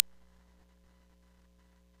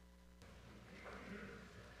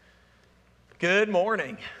Good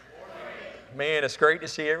morning. Man, it's great to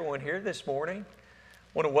see everyone here this morning. I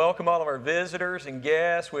want to welcome all of our visitors and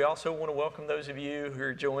guests. We also want to welcome those of you who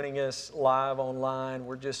are joining us live online.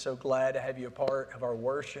 We're just so glad to have you a part of our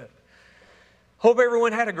worship. Hope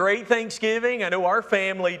everyone had a great Thanksgiving. I know our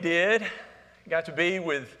family did. Got to be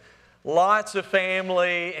with lots of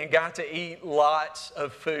family and got to eat lots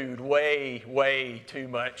of food. Way too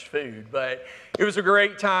much food. But it was a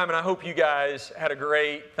great time, and I hope you guys had a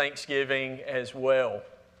great Thanksgiving as well.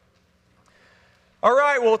 All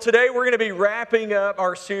right, well, today we're going to be wrapping up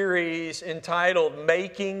our series entitled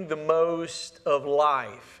Making the Most of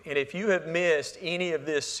Life. And if you have missed any of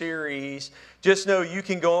this series, just know you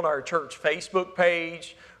can go on our church Facebook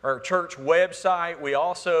page, our church website. We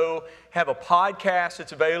also have a podcast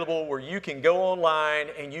that's available where you can go online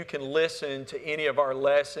and you can listen to any of our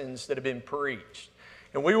lessons that have been preached.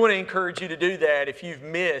 And we want to encourage you to do that if you've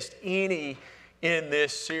missed any in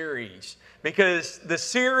this series. Because the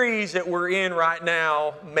series that we're in right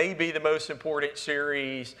now may be the most important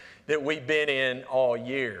series that we've been in all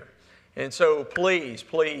year. And so please,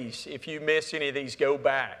 if you miss any of these, go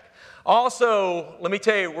back. Also, let me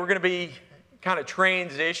tell you, we're going to be kind of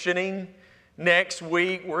transitioning next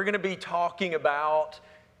week. We're going to be talking about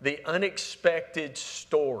the unexpected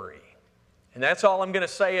story. And that's all I'm going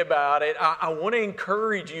to say about it. I want to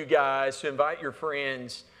encourage you guys to invite your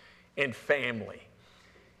friends and family.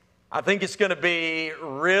 I think it's going to be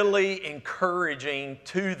really encouraging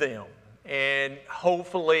to them, and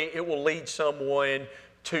hopefully it will lead someone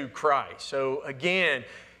to Christ. So again,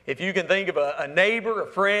 if you can think of a neighbor, a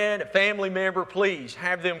friend, a family member, please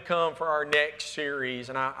have them come for our next series,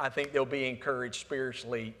 and I think they'll be encouraged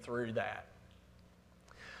spiritually through that.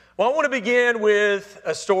 Well, I want to begin with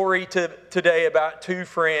a story today about two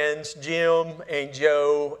friends, Jim and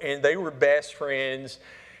Joe, and they were best friends.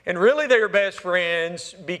 And really they were best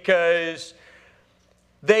friends because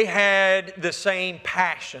they had the same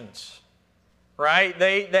passions, right?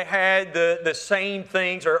 They had the same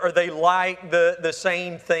things, or they liked the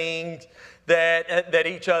same things that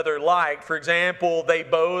each other liked. For example, they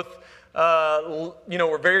both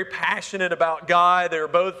were very passionate about God. They were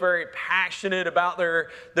both very passionate about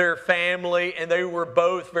their family, and they were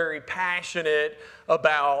both very passionate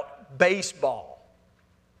about baseball.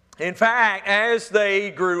 In fact, as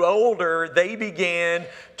they grew older, they began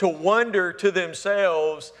to wonder to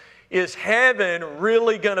themselves, is heaven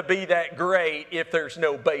really going to be that great if there's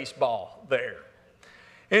no baseball there?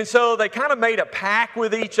 And so they kind of made a pact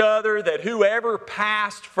with each other that whoever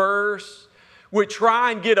passed first would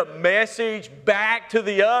try and get a message back to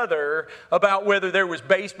the other about whether there was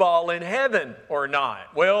baseball in heaven or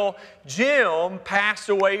not. Well, Jim passed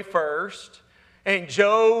away first, and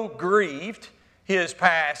Joe grieved his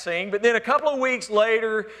passing. But then a couple of weeks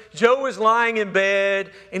later, Joe was lying in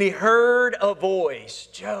bed and he heard a voice,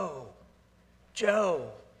 Joe.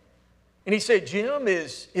 And he said, Jim,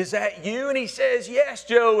 is that you? And he says, yes,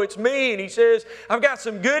 Joe, it's me. And he says, I've got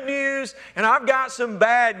some good news and I've got some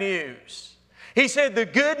bad news. He said, the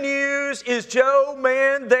good news is, Joe,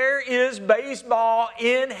 man, there is baseball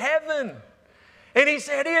in heaven. And he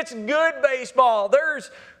said, it's good baseball.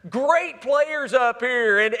 There's great players up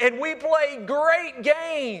here, and we play great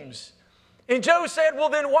games. And Joe said, well,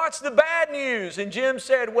 then what's the bad news? And Jim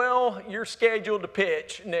said, well, you're scheduled to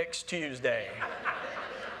pitch next Tuesday.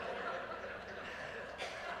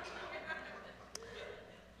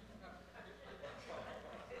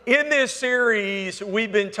 In this series,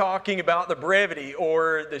 we've been talking about the brevity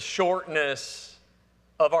or the shortness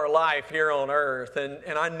of our life here on earth. And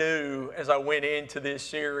I knew as I went into this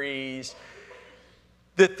series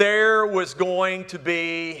that there was going to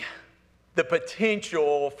be the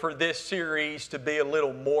potential for this series to be a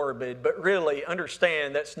little morbid, but really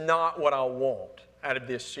understand that's not what I want out of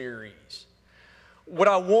this series. What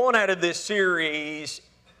I want out of this series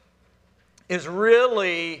is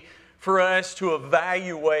really for us to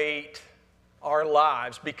evaluate our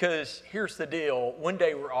lives, because here's the deal, one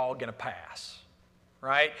day we're all going to pass.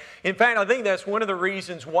 Right? In fact, I think that's one of the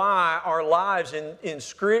reasons why our lives in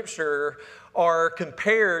Scripture are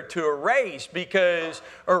compared to a race, because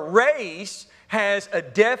a race has a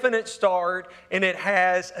definite start and it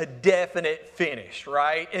has a definite finish,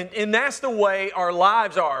 right? And that's the way our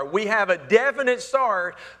lives are. We have a definite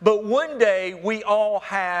start, but one day we all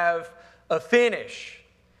have a finish.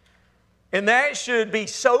 And that should be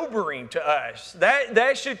sobering to us.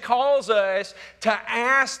 That should cause us to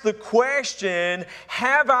ask the question,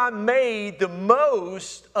 have I made the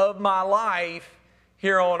most of my life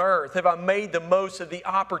here on earth? Have I made the most of the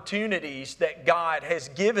opportunities that God has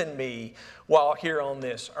given me while here on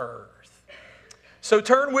this earth? So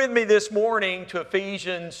turn with me this morning to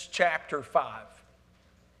Ephesians chapter 5.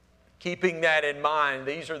 Keeping that in mind,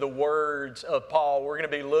 these are the words of Paul. We're going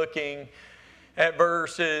to be looking at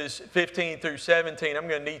verses 15 through 17. I'm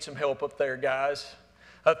going to need some help up there, guys.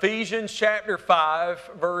 Ephesians chapter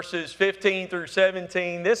 5, verses 15 through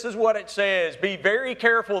 17. This is what it says. Be very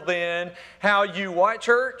careful then how you, what,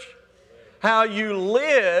 church? How you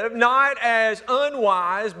live, not as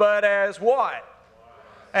unwise, but as what?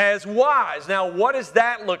 As wise. Now, what does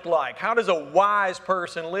that look like? How does a wise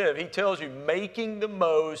person live? He tells you, making the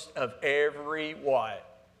most of every what?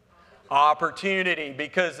 Opportunity,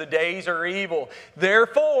 because the days are evil.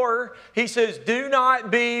 Therefore, he says, do not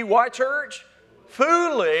be, what, church?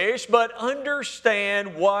 Foolish, but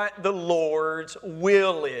understand what the Lord's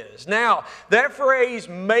will is. Now, that phrase,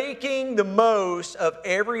 making the most of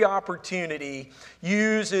every opportunity,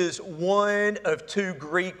 uses one of two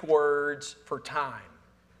Greek words for time.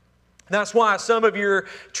 That's why some of your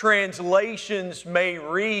translations may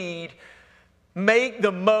read, make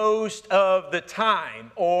the most of the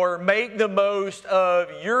time, or make the most of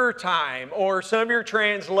your time, or some of your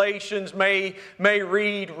translations may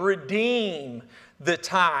read, redeem the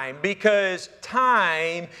time, because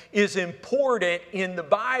time is important in the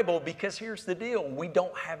Bible, because here's the deal, we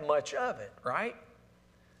don't have much of it, right?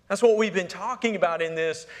 That's what we've been talking about in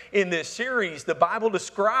this series. The Bible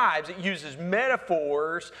describes, it uses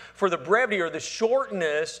metaphors for the brevity or the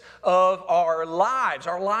shortness of our lives.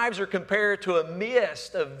 Our lives are compared to a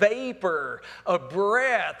mist, a vapor, a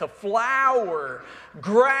breath, a flower,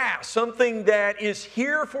 grass, something that is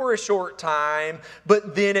here for a short time,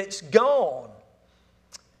 but then it's gone.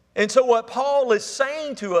 And so what Paul is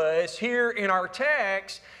saying to us here in our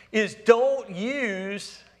text is don't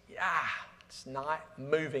use, it's not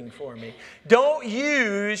moving for me. Don't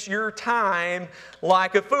use your time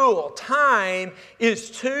like a fool. Time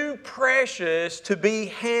is too precious to be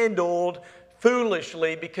handled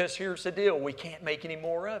foolishly, because here's the deal, we can't make any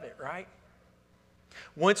more of it, right?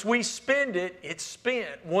 Once we spend it, it's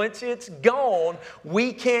spent. Once it's gone,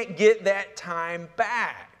 we can't get that time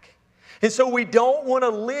back. And so we don't want to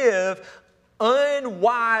live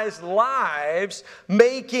unwise lives,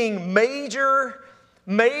 making major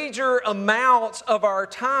amounts of our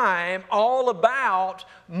time all about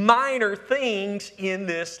minor things in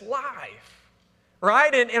this life,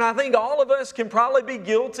 right? And I think all of us can probably be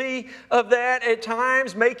guilty of that at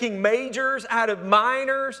times, making majors out of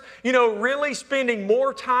minors, really spending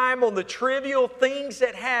more time on the trivial things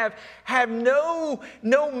that have no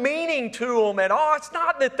meaning to them at all. It's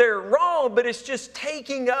not that they're wrong, but it's just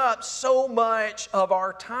taking up so much of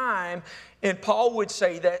our time, and Paul would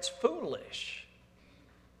say that's foolish.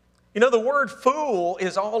 The word fool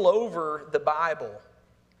is all over the Bible.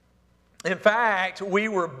 In fact, we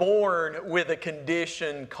were born with a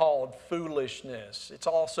condition called foolishness. It's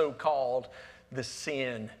also called the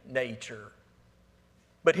sin nature.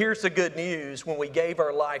 But here's the good news. When we gave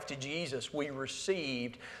our life to Jesus, we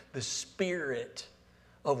received the spirit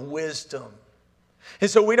of wisdom. And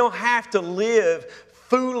so we don't have to live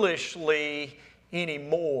foolishly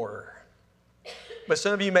anymore. But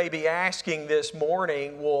some of you may be asking this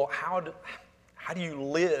morning, well, how do you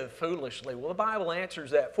live foolishly? Well, the Bible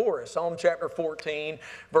answers that for us. Psalm chapter 14,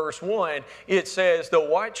 verse 1, it says, the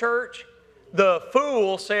what, church? The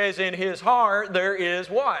fool says in his heart, there is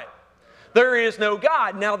what? There is no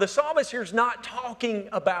God. Now, the psalmist here is not talking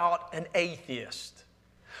about an atheist.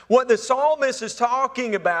 What the psalmist is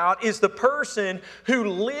talking about is the person who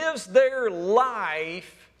lives their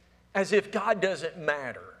life as if God doesn't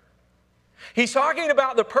matter. He's talking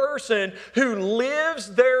about the person who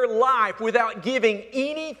lives their life without giving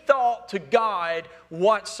any thought to God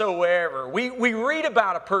whatsoever. We read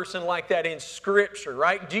about a person like that in Scripture,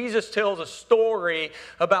 right? Jesus tells a story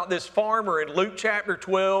about this farmer in Luke chapter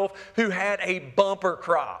 12 who had a bumper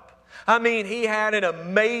crop. I mean, he had an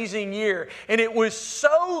amazing year, and it was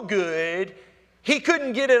so good, he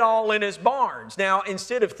couldn't get it all in his barns. Now,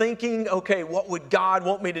 instead of thinking, okay, what would God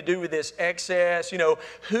want me to do with this excess?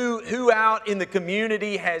 Who out in the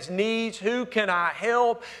community has needs? Who can I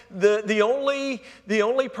help? The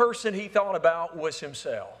only person he thought about was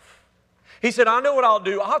himself. He said, I know what I'll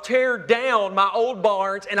do. I'll tear down my old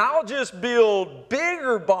barns and I'll just build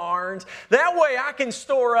bigger barns. That way I can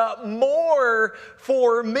store up more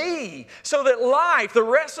for me so that life, the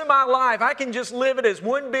rest of my life, I can just live it as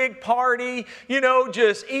one big party,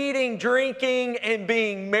 just eating, drinking, and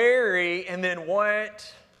being merry. And then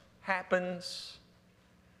what happens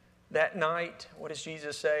that night? What does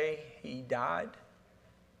Jesus say? He died.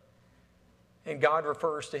 And God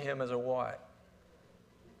refers to him as a what?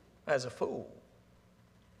 As a fool.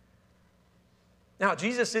 Now,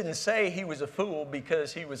 Jesus didn't say he was a fool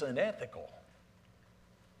because he was unethical.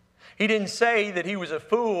 He didn't say that he was a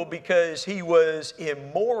fool because he was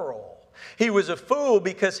immoral. He was a fool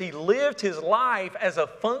because he lived his life as a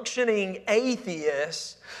functioning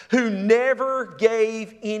atheist who never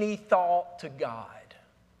gave any thought to God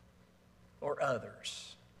or others.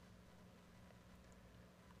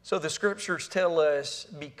 So the Scriptures tell us,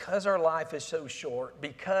 because our life is so short,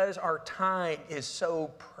 because our time is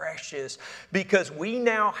so precious, because we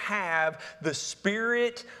now have the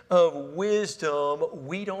Spirit of wisdom,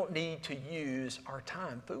 we don't need to use our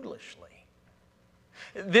time foolishly.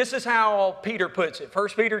 This is how Peter puts it. 1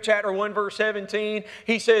 Peter chapter 1, verse 17,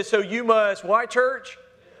 he says, so you must, what, church?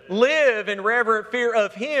 Live in reverent fear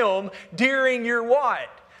of Him during your what?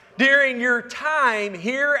 During your time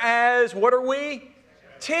here as, what are we?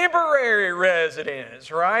 Temporary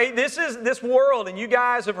residents, right? This world, and you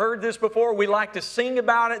guys have heard this before, we like to sing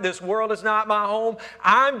about it. This world is not my home.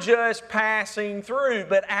 I'm just passing through.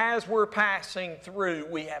 But as we're passing through,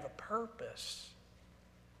 we have a purpose,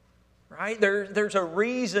 right? There's a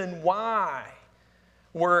reason why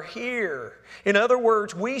we're here. In other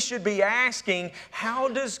words, we should be asking, how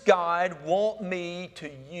does God want me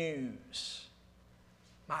to use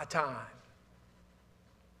my time?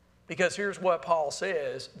 Because here's what Paul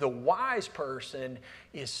says, the wise person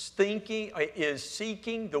is seeking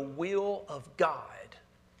the will of God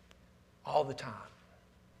all the time.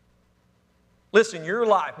 Listen, your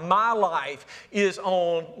life, my life is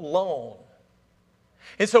on loan.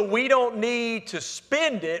 And so we don't need to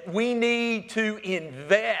spend it, we need to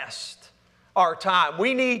invest our time.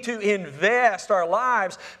 We need to invest our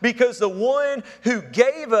lives because the one who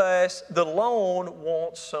gave us the loan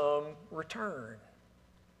wants some return.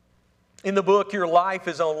 In the book, Your Life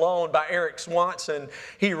is on Loan by Eric Swanson,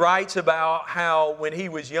 he writes about how when he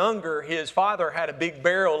was younger, his father had a big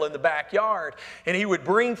barrel in the backyard. And he would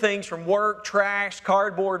bring things from work, trash,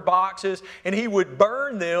 cardboard boxes, and he would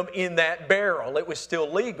burn them in that barrel. It was still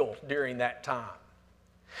legal during that time.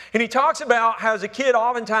 And he talks about how as a kid,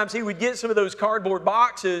 oftentimes he would get some of those cardboard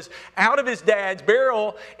boxes out of his dad's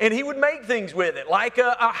barrel and he would make things with it, like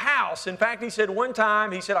a house. In fact, he said one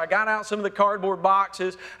time, I got out some of the cardboard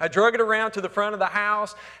boxes, I drug it around to the front of the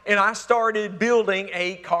house, and I started building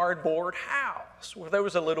a cardboard house. Well, there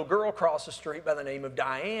was a little girl across the street by the name of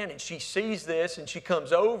Diane, and she sees this and she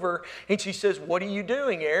comes over and she says, "What are you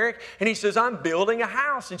doing, Eric?" And he says, "I'm building a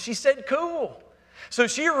house." And she said, "Cool." So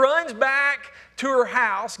she runs back to her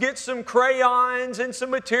house, gets some crayons and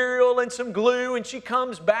some material and some glue, and she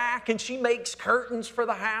comes back and she makes curtains for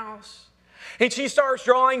the house. And she starts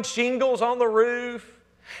drawing shingles on the roof.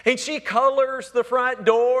 And she colors the front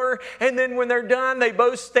door. And then when they're done, they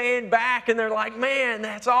both stand back and they're like, "Man,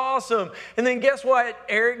 that's awesome." And then guess what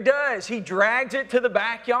Eric does? He drags it to the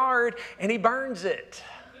backyard and he burns it.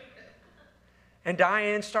 And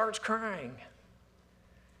Diane starts crying.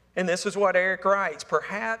 And this is what Eric writes: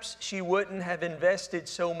 "Perhaps she wouldn't have invested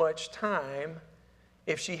so much time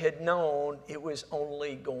if she had known it was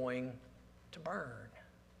only going to burn."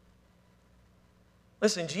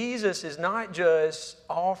 Listen, Jesus is not just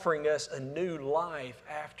offering us a new life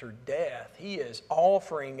after death. He is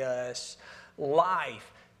offering us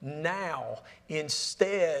life now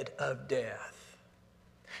instead of death.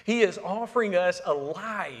 He is offering us a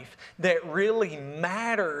life that really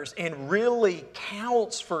matters and really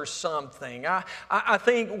counts for something. I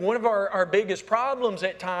think one of our biggest problems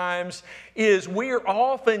at times is we're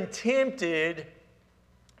often tempted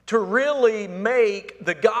to really make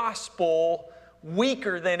the gospel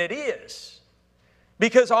weaker than it is.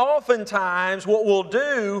 Because oftentimes what we'll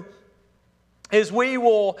do is we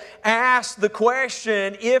will ask the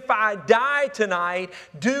question, if I die tonight,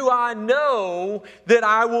 do I know that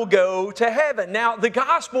I will go to heaven? Now, the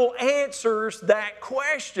gospel answers that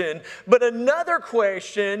question, but another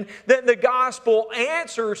question that the gospel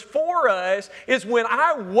answers for us is, when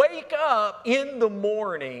I wake up in the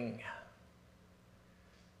morning,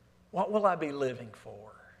 what will I be living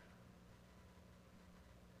for?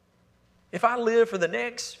 If I live for the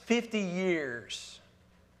next 50 years,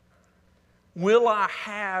 will I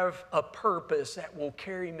have a purpose that will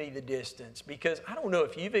carry me the distance? Because I don't know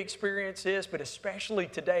if you've experienced this, but especially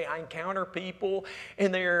today, I encounter people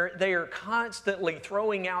and they are constantly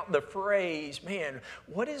throwing out the phrase, "Man,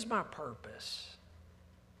 what is my purpose?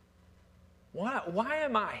 Why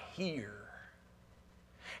am I here?"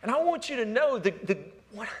 And I want you to know the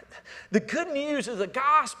good news of the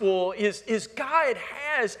gospel is God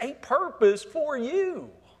has a purpose for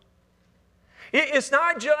you. It's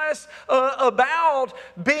not just about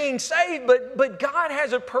being saved, but God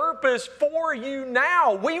has a purpose for you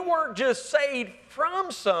now. We weren't just saved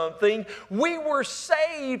from something, we were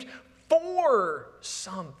saved for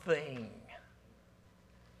something.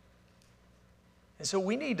 And so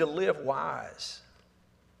we need to live wise.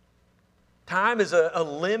 Time is a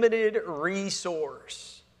limited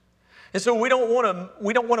resource. And so we don't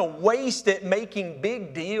want to waste it making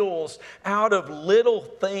big deals out of little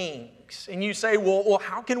things. And you say, well,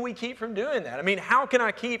 how can we keep from doing that? I mean, how can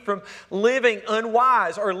I keep from living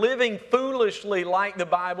unwise or living foolishly like the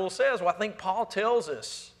Bible says? Well, I think Paul tells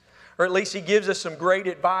us, or at least he gives us some great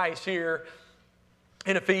advice here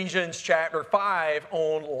in Ephesians chapter 5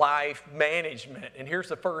 on life management. And here's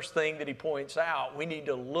the first thing that he points out. We need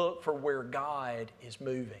to look for where God is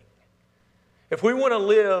moving. If we want to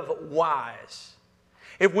live wise,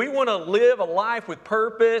 if we want to live a life with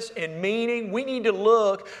purpose and meaning, we need to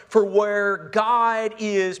look for where God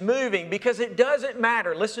is moving. Because it doesn't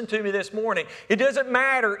matter, listen to me this morning, it doesn't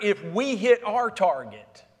matter if we hit our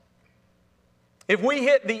target. If we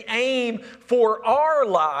hit the aim for our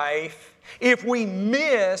life, if we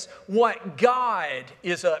miss what God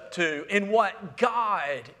is up to and what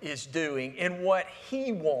God is doing and what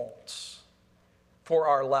He wants for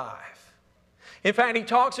our life. In fact, he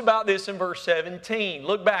talks about this in verse 17.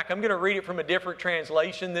 Look back. I'm going to read it from a different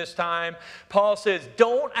translation this time. Paul says,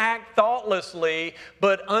 don't act thoughtlessly,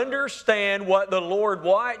 but understand what the Lord,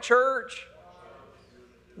 what, church?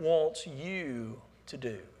 Wants you to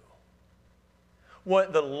do.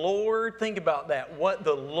 What the Lord, think about that, what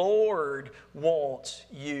the Lord wants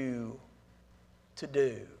you to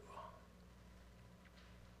do.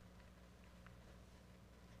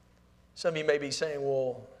 Some of you may be saying,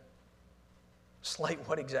 well, Slate,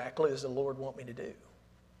 what exactly does the Lord want me to do?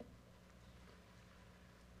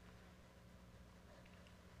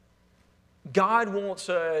 God wants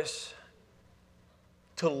us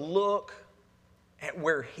to look at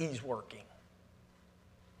where He's working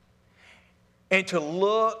and to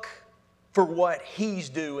look for what He's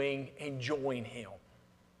doing and join Him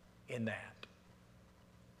in that.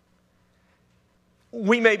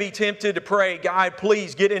 We may be tempted to pray, God,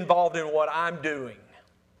 please get involved in what I'm doing.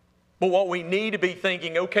 But what we need to be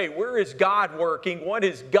thinking, okay, where is God working? What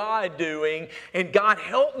is God doing? And God,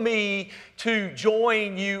 help me to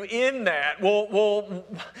join you in that. Well,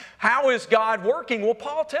 how is God working? Well,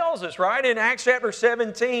 Paul tells us, right, in Acts chapter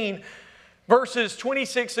 17, verses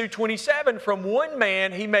 26 through 27, from one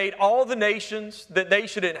man He made all the nations that they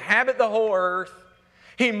should inhabit the whole earth.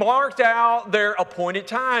 He marked out their appointed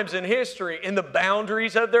times in history and the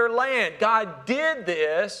boundaries of their land. God did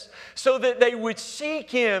this so that they would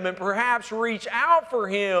seek Him and perhaps reach out for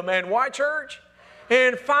Him. And why, church?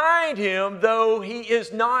 And find Him, though He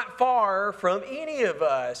is not far from any of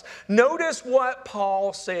us. Notice what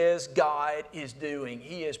Paul says God is doing.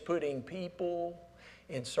 He is putting people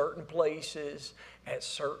in certain places at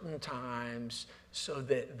certain times so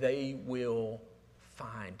that they will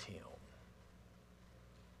find Him.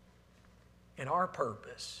 And our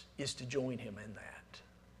purpose is to join Him in that.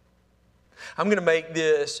 I'm going to make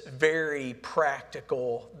this very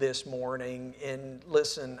practical this morning. And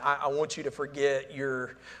listen, I want you to forget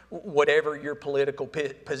whatever your political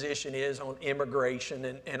position is on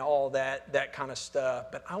immigration and all that kind of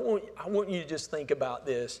stuff. But I want you to just think about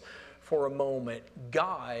this for a moment.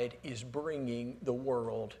 God is bringing the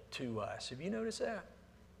world to us. Have you noticed that?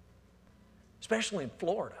 Especially in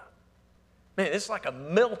Florida. Man, it's like a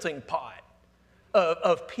melting pot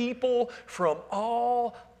of people from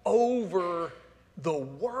all over the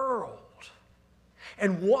world.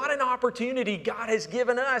 And what an opportunity God has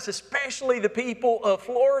given us, especially the people of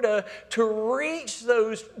Florida, to reach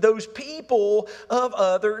those people of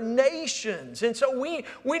other nations. And so we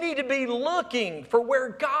need to be looking for where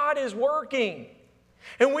God is working.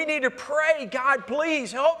 And we need to pray, God,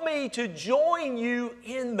 please help me to join you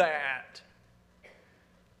in that.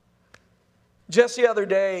 Just the other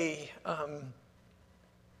day,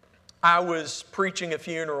 I was preaching a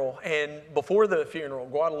funeral, and before the funeral,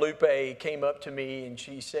 Guadalupe came up to me and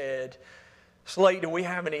she said, Slate, do we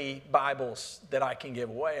have any Bibles that I can give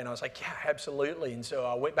away? And I was like, yeah, absolutely. And so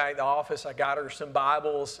I went back to the office, I got her some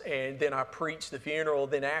Bibles, and then I preached the funeral.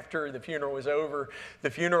 Then after the funeral was over, the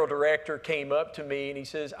funeral director came up to me and he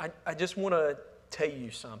says, I just want to tell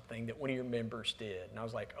you something that one of your members did. And I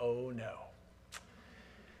was like, oh no.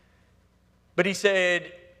 But he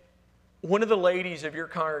said, one of the ladies of your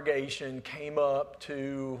congregation came up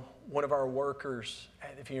to one of our workers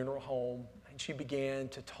at the funeral home, and she began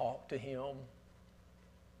to talk to him.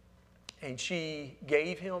 And she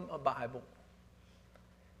gave him a Bible,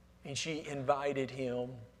 and she invited him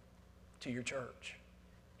to your church.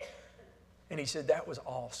 And he said, that was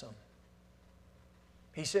awesome.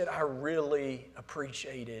 He said, I really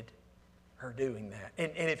appreciated her doing that.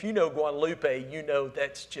 And if you know Guadalupe, you know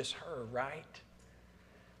that's just her, right?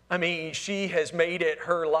 I mean, she has made it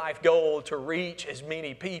her life goal to reach as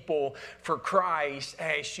many people for Christ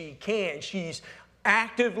as she can. She's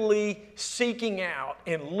actively seeking out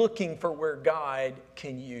and looking for where God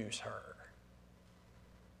can use her.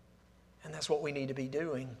 And that's what we need to be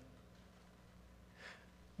doing.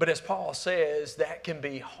 But as Paul says, that can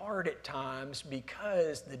be hard at times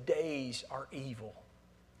because the days are evil.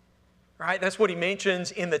 Right? That's what he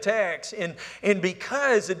mentions in the text. And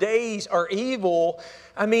because the days are evil,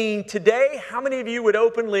 I mean, today, how many of you would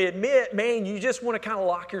openly admit, man, you just want to kind of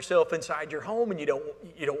lock yourself inside your home and you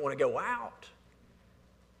don't want to go out?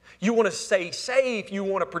 You want to stay safe. You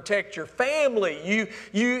want to protect your family.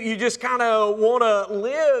 You just kind of want to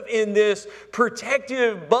live in this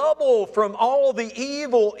protective bubble from all the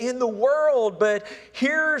evil in the world. But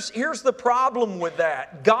here's the problem with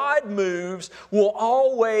that. God will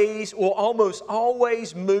almost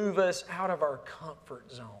always move us out of our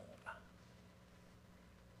comfort zone.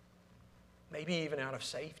 Maybe even out of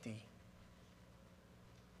safety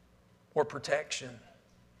or protection.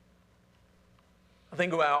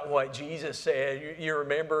 Think about what Jesus said. You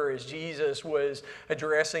remember as Jesus was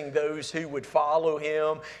addressing those who would follow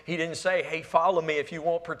Him, He didn't say, hey, follow me if you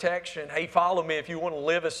want protection. Hey, follow me if you want to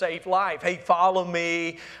live a safe life. Hey, follow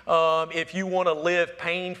me if you want to live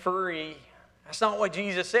pain-free. That's not what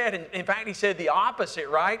Jesus said. In fact, He said the opposite,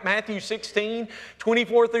 right? Matthew 16,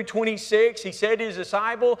 24 through 26, He said to His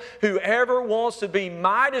disciple, whoever wants to be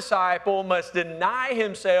my disciple must deny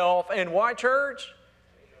himself and what, church?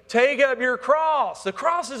 Take up your cross. The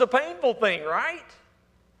cross is a painful thing, right?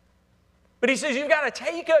 But He says you've got to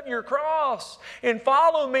take up your cross and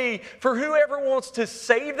follow me. For whoever wants to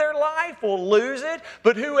save their life will lose it.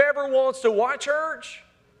 But whoever wants to what, church?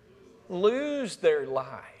 Lose their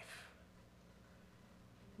life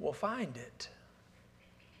will find it.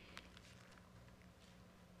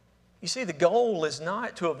 You see, the goal is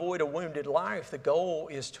not to avoid a wounded life. The goal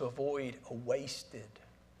is to avoid a wasted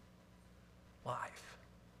life.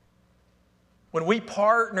 When we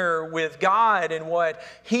partner with God and what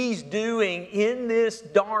He's doing in this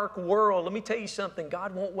dark world, let me tell you something,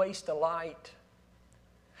 God won't waste a light.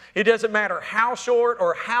 It doesn't matter how short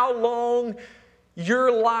or how long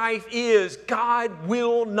your life is, God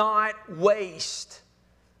will not waste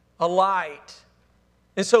a light.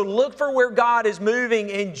 And so look for where God is moving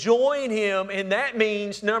and join Him, and that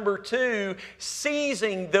means, number 2,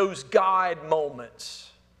 seizing those God moments.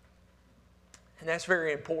 And that's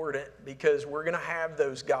very important because we're going to have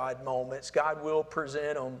those God moments. God will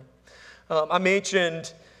present them. I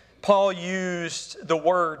mentioned Paul used the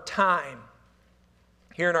word time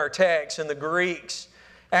here in our text, and the Greeks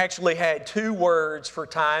actually had 2 words for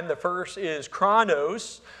time. The first is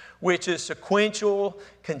chronos, which is sequential,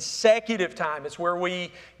 consecutive time. It's where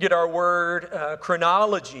we get our word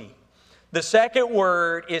chronology. The second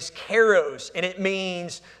word is kairos, and it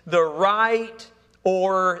means the right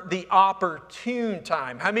or the opportune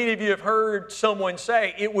time. How many of you have heard someone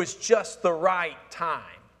say, it was just the right time?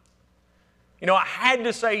 You know, I had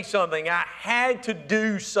to say something. I had to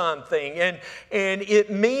do something. And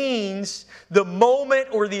it means the moment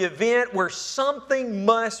or the event where something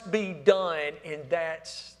must be done. And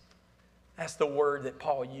that's the word that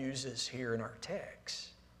Paul uses here in our text.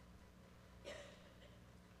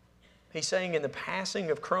 He's saying in the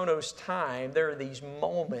passing of Chronos time, there are these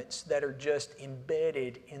moments that are just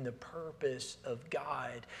embedded in the purpose of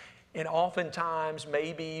God. And oftentimes,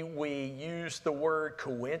 maybe we use the word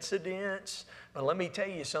coincidence. But let me tell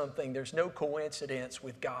you something. There's no coincidence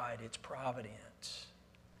with God. It's providence.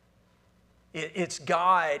 It's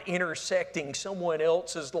God intersecting someone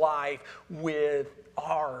else's life with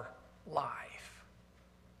our life.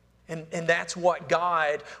 And that's what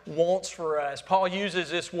God wants for us. Paul uses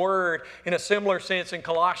this word in a similar sense in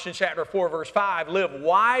Colossians chapter 4, verse 5. Live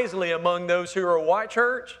wisely among those who are what,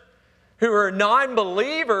 church? Who are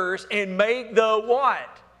non-believers, and make the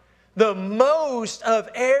what? The most of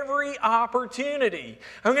every opportunity.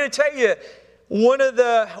 I'm going to tell you, one of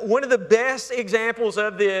the best examples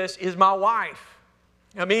of this is my wife.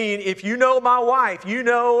 I mean, if you know my wife, you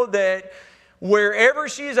know that wherever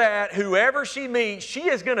she's at, whoever she meets, she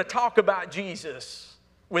is going to talk about Jesus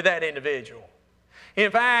with that individual.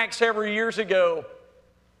 In fact, several years ago,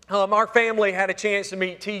 our family had a chance to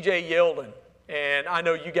meet T.J. Yeldon. And I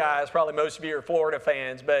know you guys, probably most of you are Florida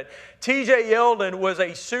fans, but T.J. Yeldon was a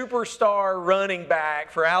superstar running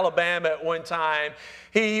back for Alabama at one time.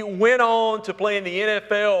 He went on to play in the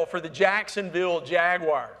NFL for the Jacksonville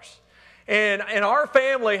Jaguars. And our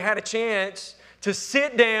family had a chance to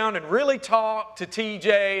sit down and really talk to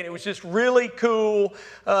TJ, and it was just really cool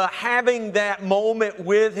having that moment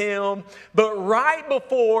with him. But right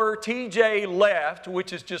before TJ left,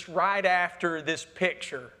 which is just right after this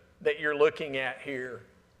picture that you're looking at here,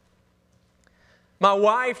 my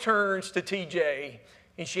wife turns to TJ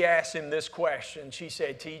and she asks him this question. She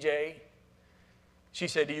said, TJ, she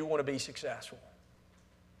said, do you want to be successful?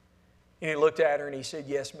 And he looked at her and he said,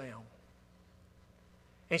 yes, ma'am.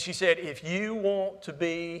 And she said, if you want to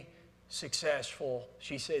be successful,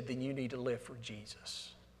 she said, then you need to live for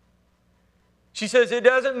Jesus. She says, it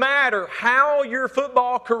doesn't matter how your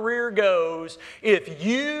football career goes, if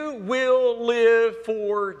you will live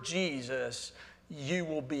for Jesus, you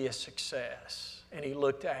will be a success. And he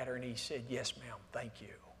looked at her and he said, yes, ma'am, thank you.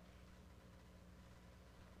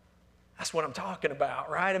 That's what I'm talking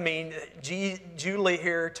about, right? I mean, Julie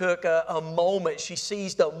here took a moment. She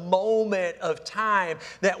seized a moment of time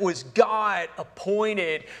that was God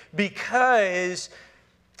appointed because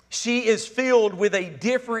she is filled with a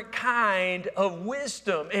different kind of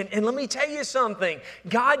wisdom. And let me tell you something.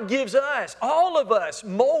 God gives us, all of us,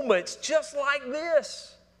 moments just like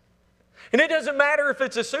this. And it doesn't matter if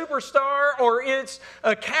it's a superstar or it's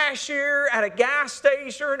a cashier at a gas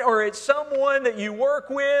station or it's someone that you work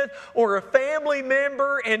with or a family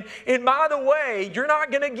member. And by the way, you're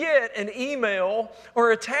not going to get an email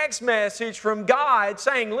or a text message from God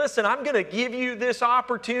saying, listen, I'm going to give you this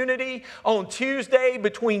opportunity on Tuesday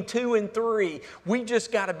between 2 and 3. We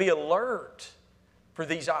just got to be alert for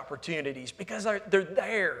these opportunities because they're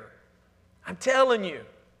there. I'm telling you.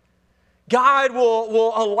 God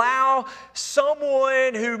will allow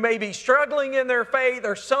someone who may be struggling in their faith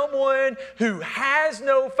or someone who has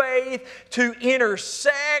no faith to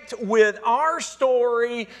intersect with our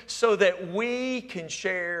story so that we can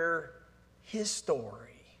share His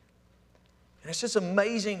story. And it's just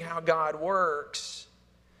amazing how God works.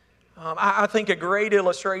 I think a great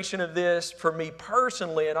illustration of this for me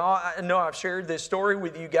personally, and I know I've shared this story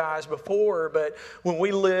with you guys before, but when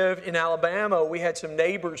we lived in Alabama, we had some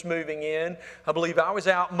neighbors moving in. I believe I was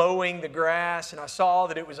out mowing the grass, and I saw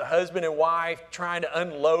that it was a husband and wife trying to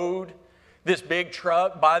unload this big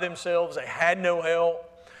truck by themselves. They had no help.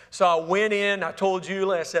 So I went in, I told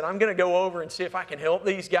Julie, I said, I'm going to go over and see if I can help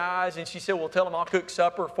these guys. And she said, well, tell them I'll cook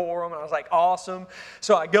supper for them. And I was like, awesome.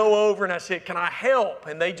 So I go over and I said, can I help?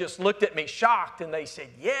 And they just looked at me shocked and they said,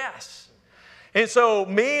 yes. And so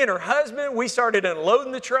me and her husband, we started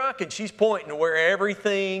unloading the truck and she's pointing to where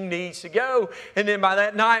everything needs to go. And then by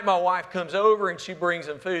that night, my wife comes over and she brings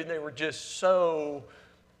them food and they were just so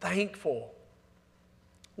thankful.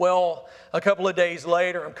 Well, a couple of days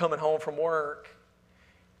later, I'm coming home from work.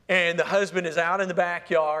 And the husband is out in the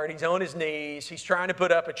backyard. He's on his knees. He's trying to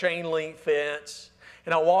put up a chain link fence.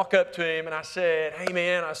 And I walk up to him and I said, hey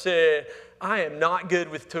man, I said, I am not good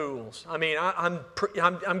with tools. I mean, I'm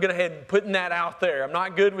going to ahead and putting that out there. I'm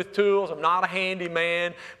not good with tools. I'm not a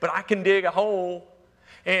handyman, but I can dig a hole.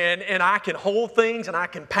 And I can hold things and I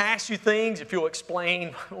can pass you things if you'll explain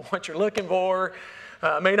what you're looking for.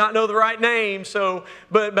 I may not know the right name,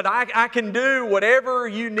 but I can do whatever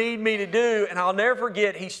you need me to do. And I'll never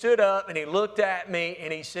forget, he stood up and he looked at me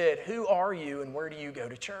and he said, who are you and where do you go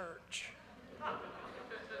to church?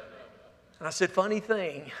 And I said, funny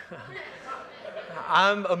thing,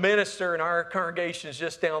 I'm a minister and our congregation is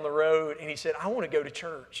just down the road. And he said, I want to go to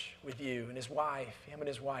church with you. And him and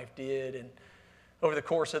his wife did. And over the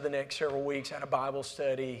course of the next several weeks, had a Bible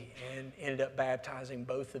study and ended up baptizing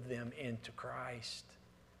both of them into Christ.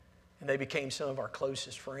 And they became some of our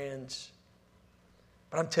closest friends.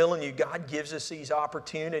 But I'm telling you, God gives us these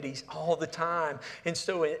opportunities all the time. And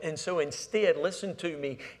so instead, listen to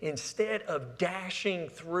me, instead of dashing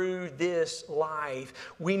through this life,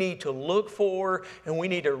 we need to look for and we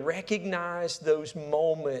need to recognize those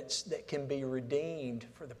moments that can be redeemed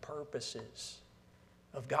for the purposes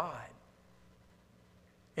of God.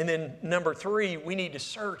 And then number 3, we need to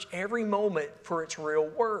search every moment for its real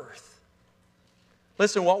worth.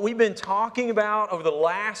 Listen, what we've been talking about over the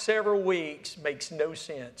last several weeks makes no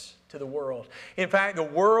sense to the world. In fact, the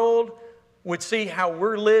world would see how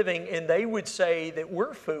we're living and they would say that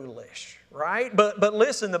we're foolish, right? But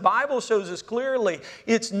listen, the Bible shows us clearly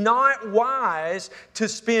it's not wise to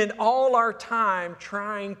spend all our time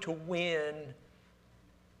trying to win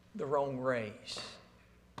the wrong race.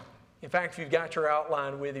 In fact, if you've got your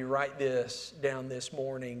outline with you, write this down this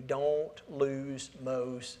morning. Don't lose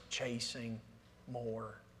most chasing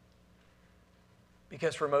more.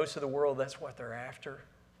 Because for most of the world, that's what they're after.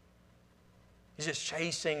 It's just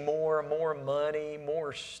chasing more money,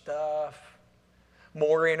 more stuff,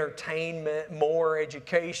 more entertainment, more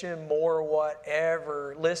education, more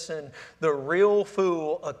whatever. Listen, the real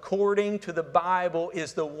fool, according to the Bible,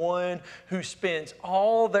 is the one who spends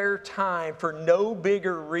all their time for no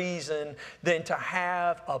bigger reason than to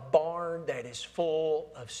have a barn that is full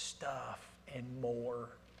of stuff and more.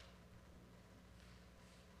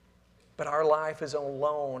 But our life is on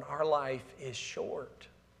loan. Our life is short.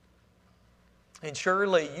 And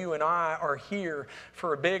surely you and I are here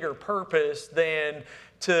for a bigger purpose than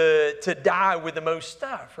to die with the most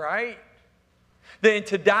stuff, right? Than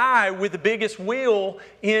to die with the biggest wheel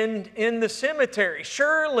in the cemetery.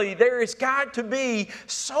 Surely there has got to be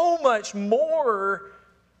so much more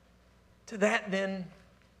to that than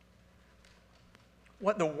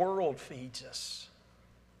what the world feeds us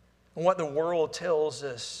and what the world tells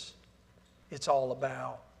us it's all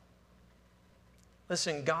about.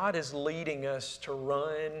 Listen, God is leading us to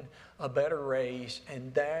run a better race,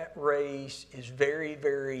 and that race is very,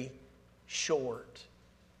 very short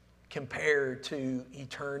compared to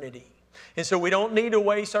eternity. And so we don't need to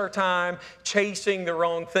waste our time chasing the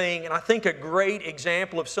wrong thing. And I think a great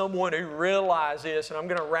example of someone who realized this, and I'm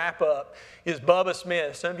going to wrap up, is Bubba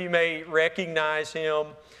Smith. Some of you may recognize him.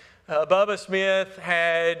 Bubba Smith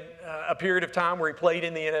had a period of time where he played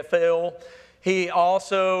in the NFL. He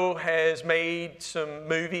also has made some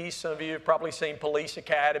movies. Some of you have probably seen Police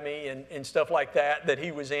Academy and stuff like that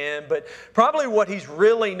he was in. But probably what he's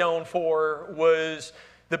really known for was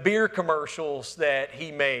the beer commercials that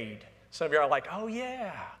he made. Some of you are like, oh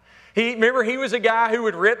yeah. Remember, he was a guy who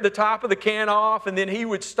would rip the top of the can off, and then he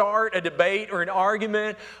would start a debate or an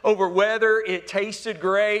argument over whether it tasted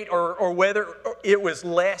great or whether it was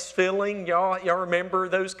less filling. Y'all remember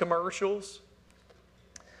those commercials?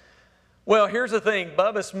 Well, here's the thing.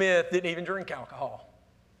 Bubba Smith didn't even drink alcohol.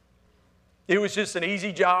 It was just an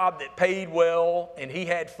easy job that paid well, and he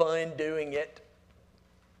had fun doing it.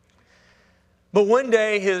 But one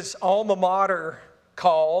day, his alma mater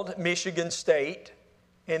called, Michigan State,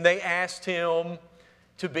 and they asked him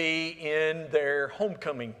to be in their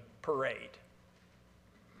homecoming parade.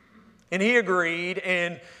 And he agreed,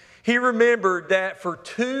 and he remembered that for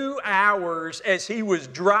 2 hours as he was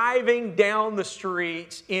driving down the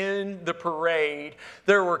streets in the parade,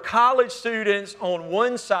 there were college students on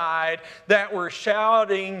one side that were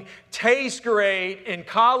shouting, "Tastes great," and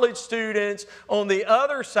college students on the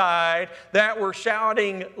other side that were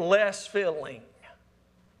shouting, "Less filling."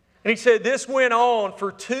 And he said this went on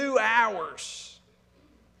for 2 hours.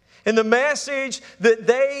 And the message that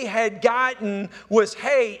they had gotten was,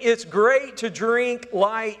 hey, it's great to drink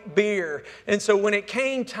light beer. And so when it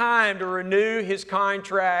came time to renew his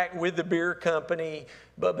contract with the beer company,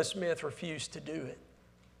 Bubba Smith refused to do it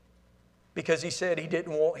because he said he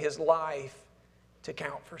didn't want his life to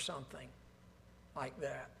count for something like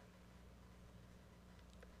that.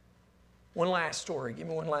 One last story. Give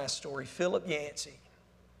me one last story. Philip Yancey,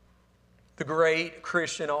 the great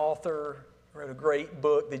Christian author, wrote a great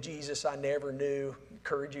book, The Jesus I Never Knew. I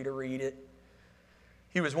encourage you to read it.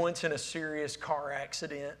 He was once in a serious car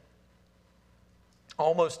accident.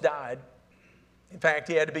 Almost died. In fact,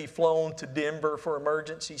 he had to be flown to Denver for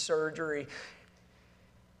emergency surgery.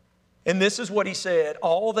 And this is what he said.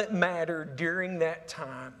 All that mattered during that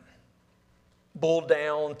time boiled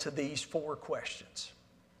down to these 4 questions.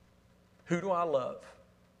 Who do I love?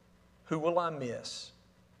 Who will I miss?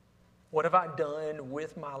 What have I done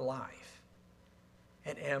with my life?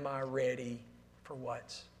 And am I ready for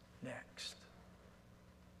what's next?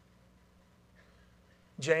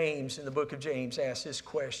 James, in the book of James, asks this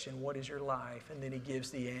question, what is your life? And then he gives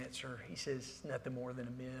the answer. He says, nothing more than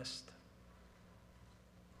a mist.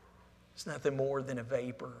 It's nothing more than a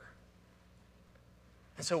vapor.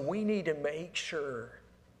 And so we need to make sure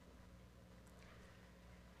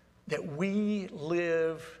that we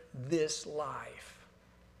live this life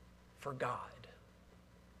for God.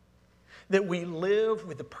 That we live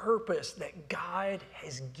with the purpose that God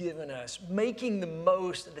has given us, making the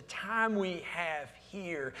most of the time we have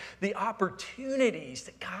here, the opportunities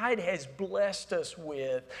that God has blessed us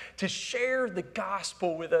with to share the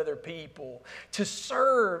gospel with other people, to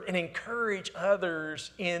serve and encourage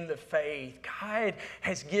others in the faith. God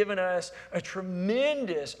has given us a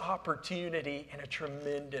tremendous opportunity and a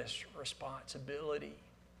tremendous responsibility.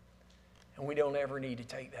 And we don't ever need to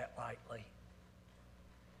take that lightly.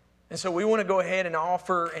 And so we want to go ahead and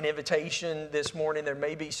offer an invitation this morning. There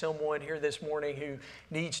may be someone here this morning who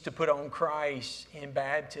needs to put on Christ in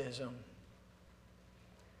baptism.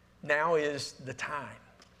 Now is the time.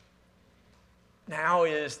 Now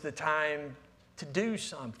is the time to do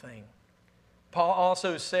something Paul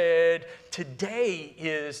also said, today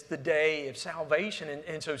is the day of salvation.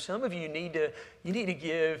 And so some of you need to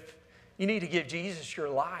give Jesus your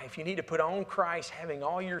life. You need to put on Christ, having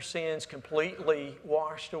all your sins completely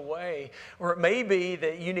washed away. Or it may be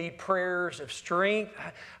that you need prayers of strength.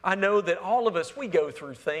 I know that all of us, we go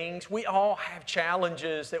through things. We all have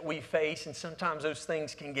challenges that we face, and sometimes those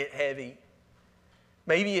things can get heavy.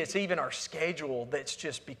 Maybe it's even our schedule that's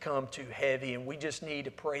just become too heavy, and we just need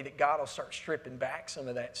to pray that God will start stripping back some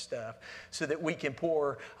of that stuff so that we can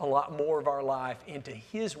pour a lot more of our life into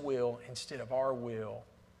His will instead of our will.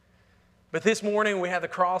 But this morning we have the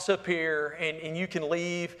cross up here, and you can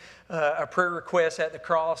leave a prayer request at the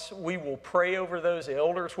cross. We will pray over those. The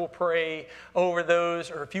elders will pray over those.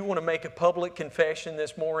 Or if you want to make a public confession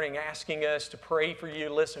this morning asking us to pray for you,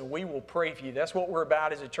 listen, we will pray for you. That's what we're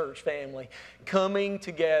about as a church family. Coming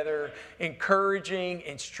together, encouraging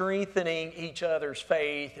and strengthening each other's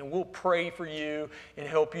faith. And we'll pray for you and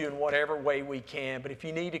help you in whatever way we can. But if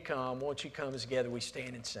you need to come, won't you come as together we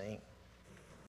stand and sing.